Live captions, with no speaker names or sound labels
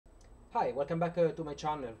Hi, welcome back to my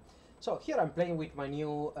channel. So here I'm playing with my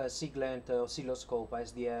new Siglent oscilloscope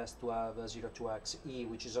SDS1202XE,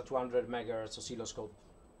 which is a 200 MHz oscilloscope.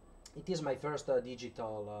 It is my first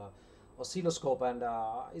digital oscilloscope, and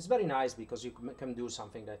it's very nice because you can do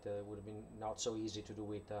something that would have been not so easy to do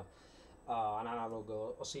with an analog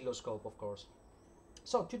oscilloscope, of course.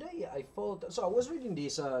 So today I thought, so I was reading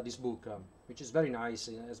this book, which is very nice.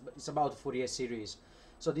 It's about Fourier Series.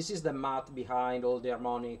 So this is the math behind all the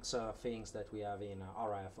harmonics things that we have in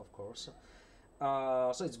RF, of course.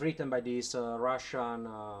 So it's written by this Russian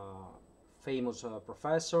famous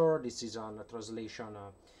professor. This is a translation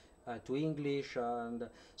to English, and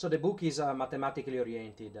so the book is mathematically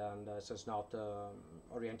oriented, and so it's not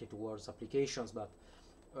oriented towards applications, but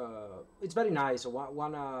it's very nice.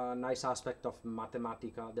 One nice aspect of the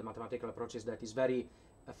mathematical approach is that it's very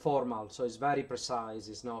formal, so it's very precise.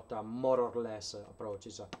 It's not a more or less approach.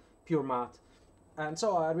 It's a pure math, and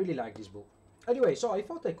so I really like this book. Anyway, so I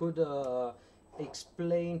thought I could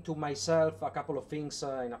explain to myself a couple of things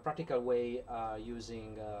in a practical way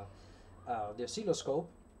using the oscilloscope.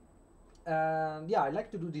 And yeah, I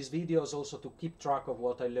like to do these videos also to keep track of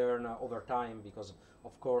what I learn over time, because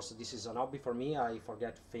of course this is an hobby for me. I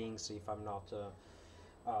forget things if I'm not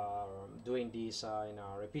doing this in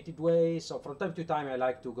a repeated way. So from time to time I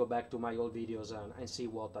like to go back to my old videos and see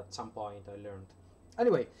what at some point I learned.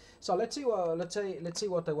 Anyway, so let's see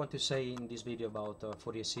what I want to say in this video about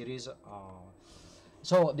Fourier series.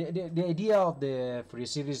 So the idea of the Fourier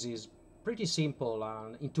series is pretty simple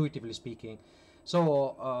and intuitively speaking.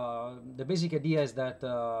 So the basic idea is that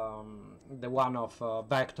the one of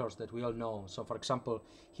vectors that we all know. So for example,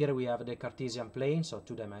 here we have the Cartesian plane, so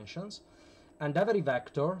 2 dimensions, and every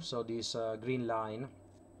vector, so this green line,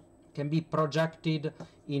 can be projected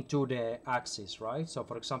into the axis, right? So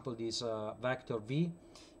for example, this vector v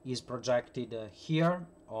is projected here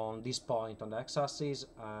on this point on the x-axis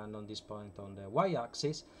and on this point on the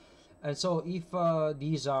y-axis. And so if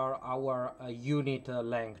these are our unit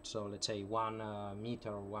length, so let's say 1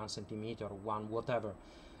 meter, 1 centimeter, 1 whatever,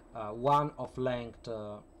 1 of length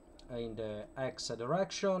in the x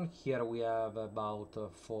direction, here we have about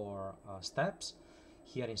 4 steps.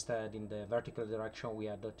 Here instead in the vertical direction we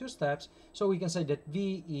had 2 steps. So we can say that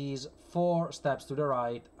v is 4 steps to the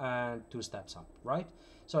right and 2 steps up, right?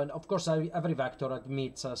 So and of course every vector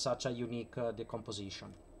admits such a unique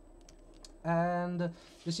decomposition. And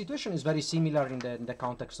the situation is very similar in the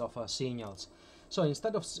context of signals. So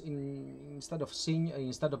instead of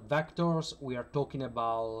vectors, we are talking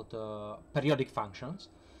about periodic functions.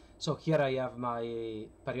 So here I have my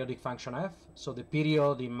periodic function f. So the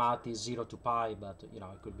period in math is 0 to pi, but you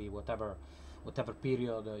know it could be whatever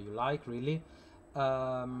period you like, really.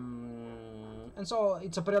 And so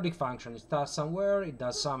it's a periodic function. It starts somewhere, it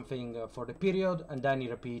does something for the period, and then it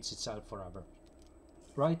repeats itself forever,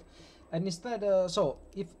 right? And instead, so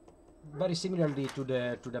if very similarly to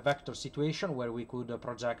the vector situation where we could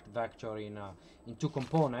project vector in 2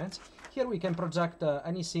 components, here we can project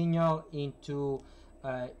any signal into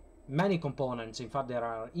many components. In fact, there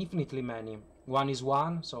are infinitely many. One is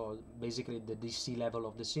 1, so basically the DC level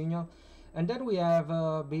of the signal, and then we have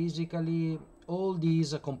basically all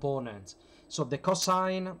these components. So the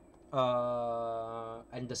cosine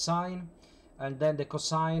and the sine, and then the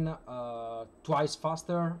cosine twice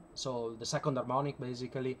faster, so the second harmonic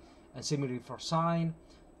basically, and similarly for sine,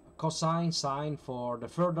 cosine, sine for the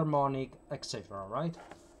third harmonic, etc., right?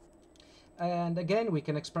 And again we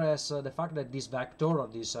can express the fact that this vector or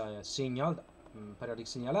this signal, periodic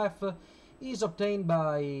signal f, is obtained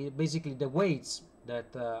by basically the weights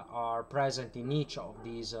that are present in each of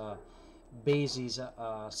these basis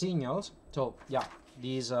signals. So yeah,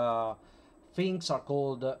 these things are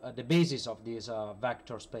called the basis of this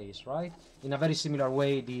vector space, right? In a very similar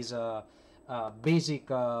way, these basic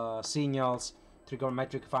signals,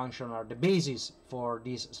 trigonometric function, are the basis for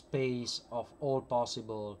this space of all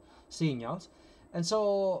possible signals. And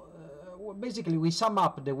so basically we sum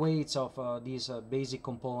up the weights of these basic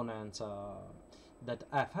components that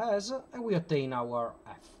f has, and we obtain our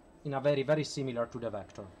f in a very similar to the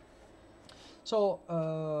vector. So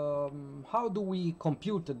how do we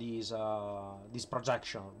compute these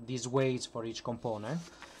projection, these weights for each component?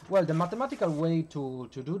 Well, the mathematical way to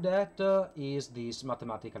do that is this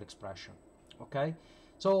mathematical expression. Okay,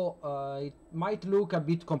 so it might look a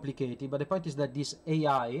bit complicated, but the point is that this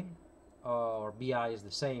AI or BI is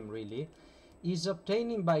the same really, is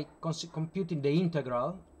obtaining by computing the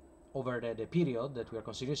integral over the period that we are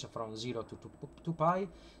considering, so from 0 to 2 pi.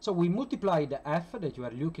 So we multiply the f that you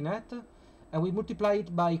are looking at, and we multiply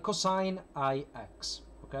it by cosine ix,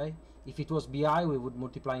 okay? If it was bi, we would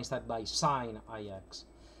multiply instead by sine ix.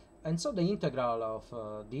 And so the integral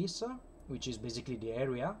of this, which is basically the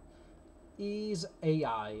area, is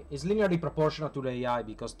AI, is linearly proportional to the AI,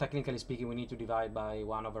 because technically speaking we need to divide by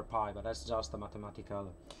 1 over pi, but that's just a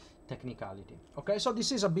mathematical technicality. Okay, so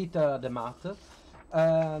this is a bit the math,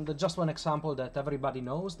 and just one example that everybody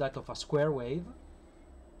knows, that of a square wave.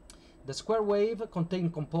 The square wave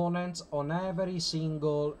contains components on every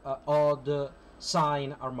single odd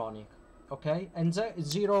sine harmonic, okay, and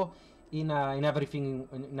 0 in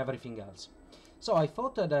everything else. So I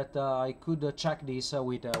thought that I could check this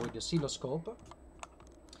with the oscilloscope,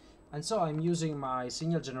 and so I'm using my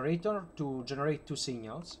signal generator to generate two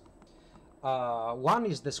signals. One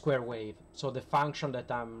is the square wave, so the function that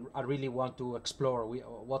I really want to explore,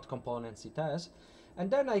 what components it has, and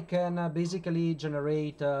then I can basically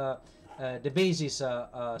generate the basis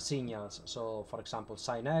signals. So, for example,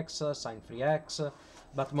 sine x, sine 3x,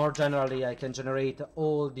 but more generally, I can generate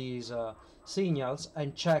all these signals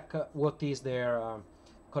and check what is their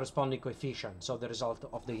corresponding coefficient, so the result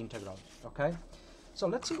of the integral. Okay, so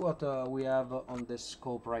let's see what we have on the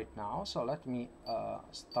scope right now. So let me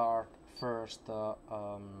start first,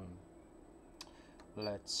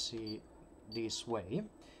 let's see, this way.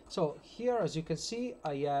 So here, as you can see,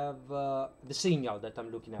 I have the signal that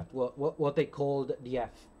I'm looking at, what I called the F.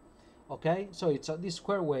 Okay, so it's this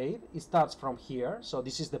square wave. It starts from here, so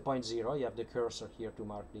this is the point 0. You have the cursor here to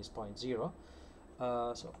mark this point 0.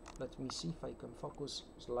 So let me see if I can focus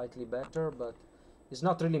slightly better, but it's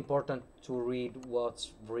not really important to read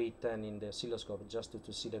what's written in the oscilloscope, just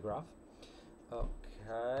to see the graph.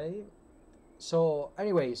 Okay, so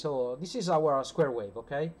anyway, so this is our square wave,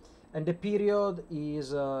 okay? And the period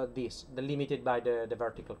is this, delimited by the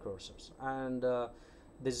vertical cursors. And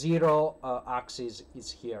the 0 axis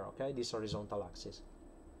is here, okay? This horizontal axis.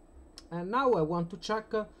 And now I want to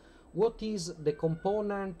check what is the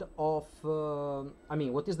component of,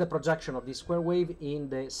 what is the projection of this square wave in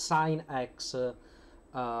the sine x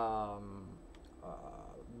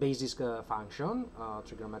basis function,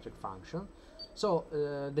 trigonometric function. So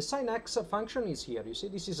the sine x function is here. You see,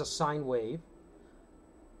 this is a sine wave,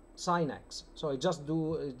 sine x. So it just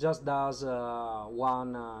does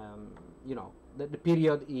one, the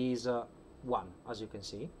period is 1, as you can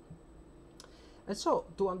see. And so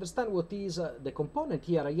to understand what is the component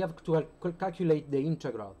here, I have to calculate the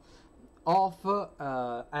integral of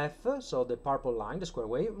f, so the purple line, the square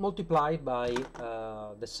wave, multiplied by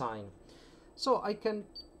the sine. So I can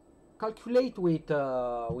calculate with the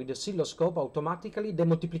oscilloscope automatically the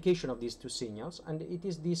multiplication of these two signals, and it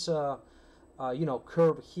is this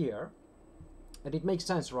curve here, and it makes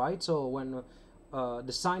sense, right? So when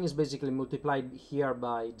the sine is basically multiplied here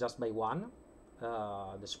by just by 1,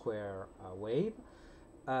 the square wave,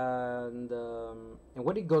 and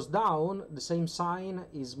when it goes down, the same sign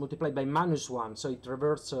is multiplied by -1, so it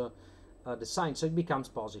reverts the sign, so it becomes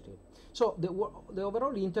positive. So the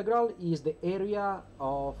overall integral is the area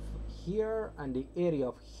of here and the area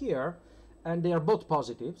of here, and they are both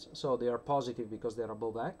positives, so they are positive because they are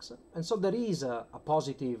above x, and so there is a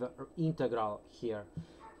positive integral here.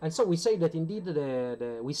 And so we say that indeed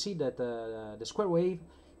we see that the square wave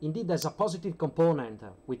indeed has a positive component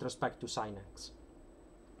with respect to sine x.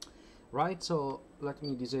 Right, so let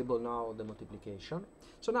me disable now the multiplication.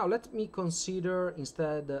 So now let me consider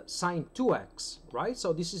instead sine 2x, right?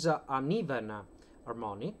 So this is an even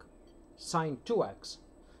harmonic, sine 2x.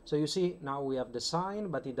 So you see now we have the sine,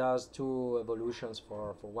 but it does two evolutions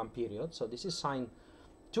for one period. So this is sine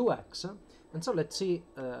 2x. And so let's see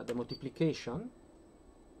the multiplication.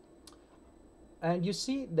 And you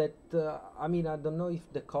see that, I don't know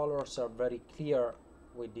if the colors are very clear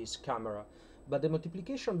with this camera, but the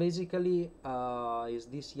multiplication basically is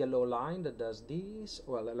this yellow line that does this.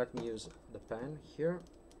 Well, let me use the pen here.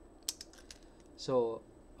 So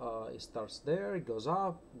it starts there, it goes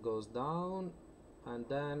up, goes down, and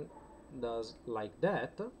then does like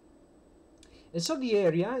that. And so the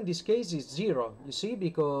area in this case is 0, you see,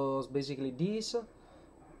 because basically this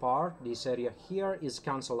part, this area here, is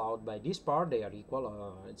cancelled out by this part. They are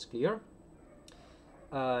equal, it's clear.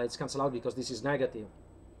 It's cancelled out because this is negative,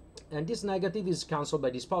 and this negative is cancelled by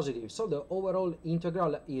this positive, so the overall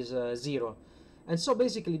integral is 0. And so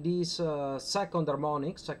basically this second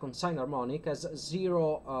sine harmonic has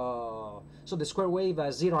 0, so the square wave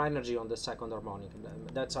has 0 energy on the second harmonic.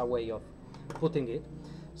 That's a way of putting it.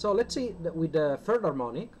 So let's see that with the third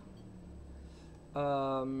harmonic.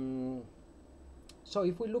 So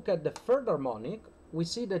if we look at the third harmonic, we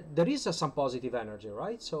see that there is some positive energy,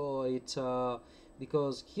 right? So it's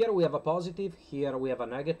because here we have a positive, here we have a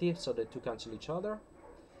negative, so the two cancel each other.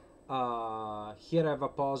 Here I have a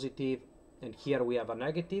positive, and here we have a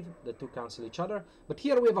negative, the two cancel each other, but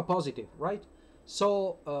here we have a positive, right?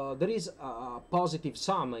 So there is a positive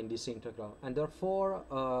sum in this integral, and therefore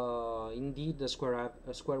indeed the square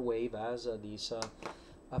wave has this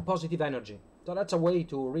positive energy. So that's a way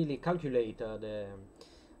to really calculate the,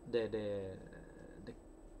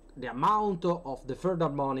 the amount of the third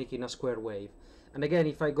harmonic in a square wave. And again,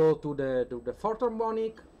 if I go to the fourth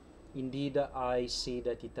harmonic, indeed I see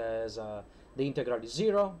that it has the integral is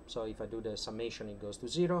 0, so if I do the summation it goes to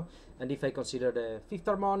 0, and if I consider the fifth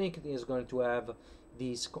harmonic, it is going to have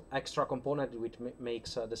this extra component which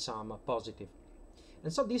makes the sum positive.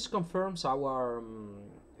 And so this confirms our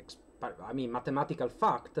mathematical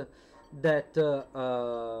fact that the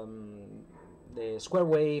square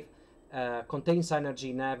wave contains energy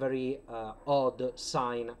in every odd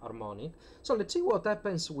sine harmonic. So let's see what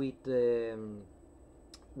happens with the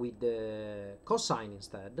cosine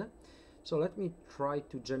instead. So let me try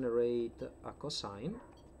to generate a cosine.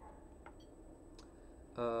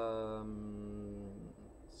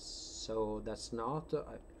 So that's not,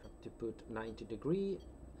 I have to put 90 degree.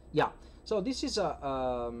 Yeah, so this is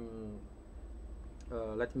a,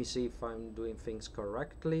 let me see if I'm doing things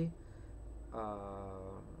correctly.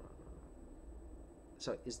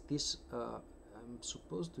 So is this, I'm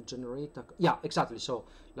supposed to generate a, yeah, exactly. So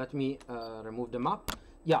let me remove the map.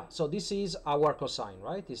 Yeah, so this is our cosine,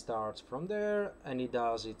 right? It starts from there and it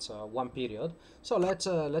does its one period. So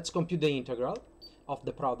let's compute the integral of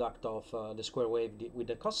the product of the square wave with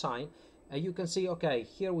the cosine. And you can see, okay,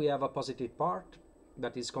 here we have a positive part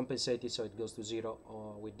that is compensated, so it goes to 0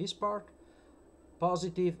 with this part,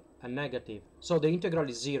 positive and negative. So the integral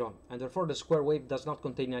is 0, and therefore the square wave does not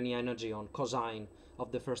contain any energy on cosine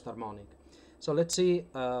of the first harmonic. So let's see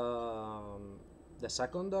the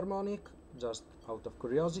second harmonic, just out of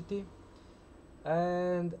curiosity.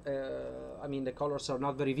 And I mean, the colors are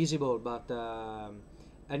not very visible, but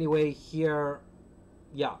anyway, here,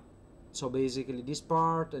 yeah, so basically this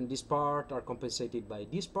part and this part are compensated by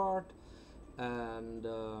this part, and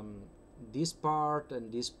this part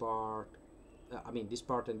and this part, this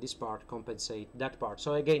part and this part compensate that part.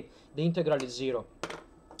 So again, the integral is 0,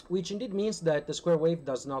 which indeed means that the square wave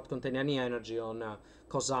does not contain any energy on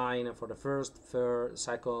cosine for the first, third,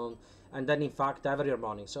 second, and then in fact every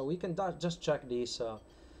harmonic. So we can just check this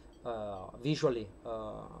visually.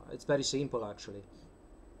 It's very simple actually.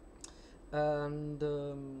 And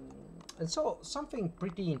so something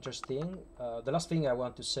pretty interesting, the last thing I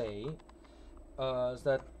want to say is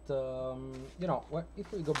that you know,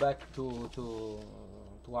 if we go back to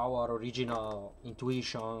our original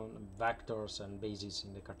intuition, vectors and bases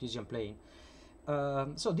in the Cartesian plane,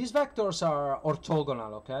 so these vectors are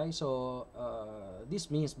orthogonal, okay? So this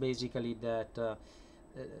means basically that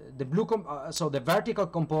the blue so the vertical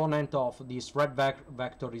component of this red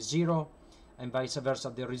vector is 0, and vice versa,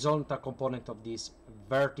 the horizontal component of this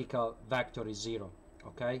vertical vector is 0,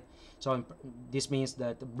 okay? So this means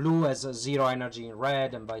that blue has a 0 energy in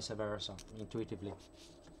red and vice versa, intuitively.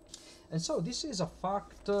 And so this is a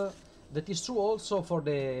fact that is true also for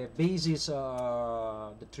the basis,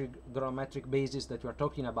 the trigonometric basis that we are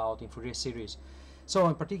talking about in Fourier series. So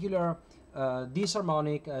in particular, this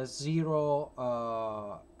harmonic has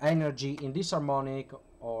 0 energy in this harmonic,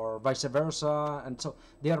 or vice versa, and so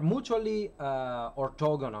they are mutually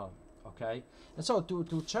orthogonal, okay? And so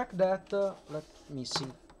to check that, let me see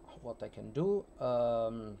what I can do.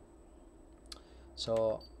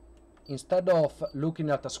 So instead of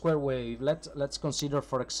looking at a square wave, let's consider,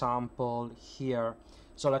 for example, here.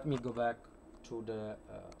 So let me go back to the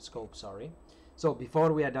scope, sorry. So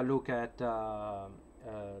before we had a look at the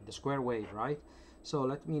square wave, right? So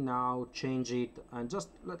let me now change it and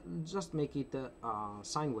just make it a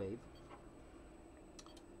sine wave.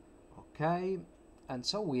 Okay, and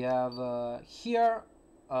so we have here,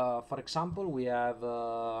 for example, we have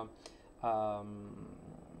so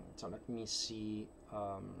let me see.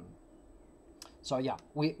 So yeah,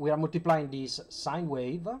 we are multiplying this sine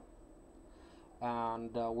wave,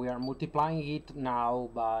 and we are multiplying it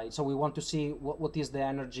now by, so we want to see what is the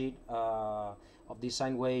energy of this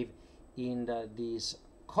sine wave in this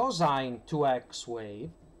cosine 2x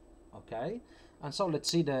wave, okay? And so let's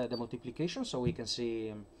see the multiplication, so we can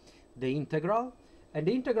see the integral, and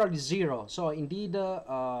the integral is 0, so indeed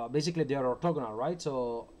basically they are orthogonal, right?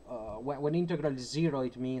 So when integral is 0,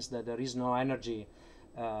 it means that there is no energy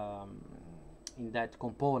in that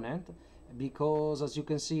component, because as you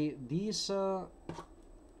can see, these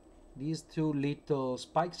two little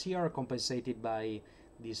spikes here are compensated by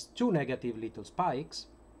these two negative little spikes,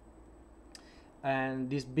 and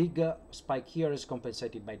this big spike here is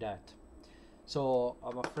compensated by that. So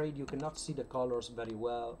I'm afraid you cannot see the colors very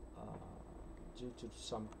well. due to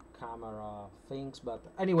some camera things, but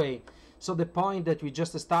anyway, so the point that we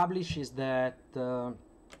just established is that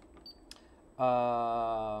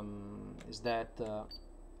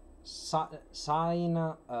sine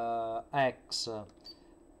x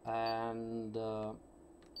and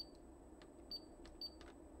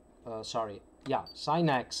sorry, yeah, sine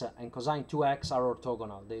x and cosine 2x are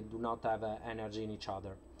orthogonal. They do not have energy in each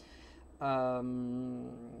other.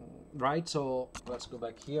 Right, so let's go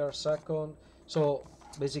back here a second. So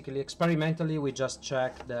basically, experimentally, we just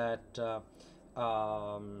check that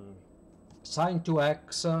sine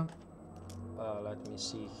 2x, let me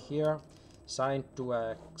see here, sine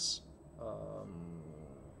 2x,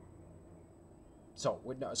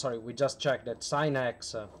 sorry, we just checked that sine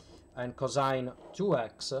x and cosine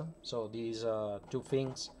 2x, so these two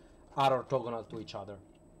things are orthogonal to each other,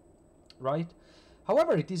 right?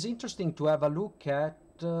 However, it is interesting to have a look at,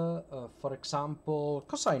 for example,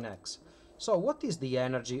 cosine x. So what is the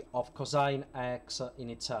energy of cosine x in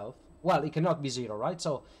itself? Well, it cannot be zero, right?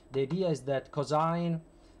 So the idea is that cosine,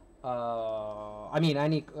 I mean,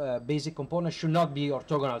 any basic component should not be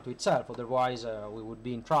orthogonal to itself, otherwise we would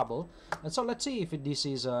be in trouble. And so let's see if this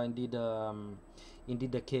is indeed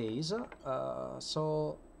the case.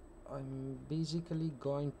 So I'm basically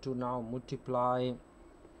going to now multiply.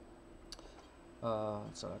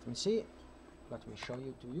 So let me see. Let me show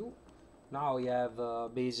you to you. Now we have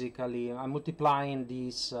basically, I'm multiplying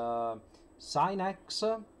this sine x,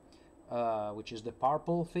 which is the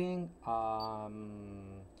purple thing,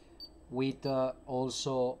 with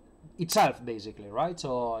also itself, basically, right?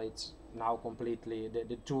 So it's now completely,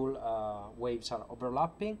 the two waves are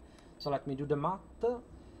overlapping. So let me do the math.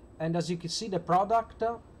 And as you can see, the product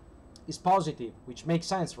is positive, which makes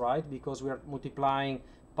sense, right? Because we are multiplying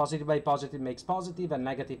positive by positive makes positive, and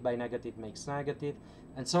negative by negative makes negative.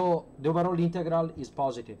 And so the overall integral is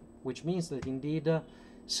positive, which means that indeed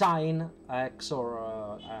sine x,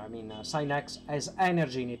 or sine x has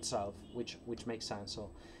energy in itself, which makes sense. So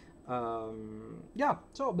yeah,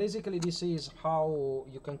 so basically this is how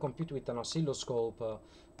you can compute with an oscilloscope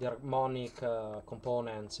the harmonic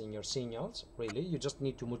components in your signals. Really, you just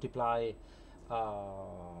need to multiply a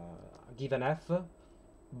given f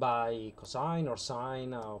by cosine or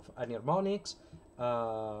sine of any harmonics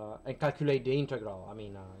and calculate the integral. I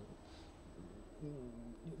mean,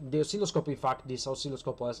 the oscilloscope, in fact, this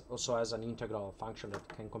oscilloscope also has an integral function that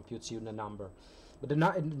can compute you the number. But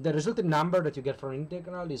the resulting number that you get from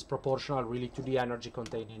integral is proportional really to the energy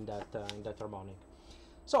contained in that harmonic.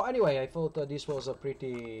 So anyway, I thought this was a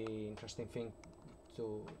pretty interesting thing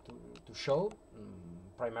to show,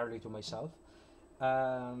 primarily to myself.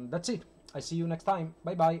 That's it. I see you next time.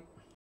 Bye bye.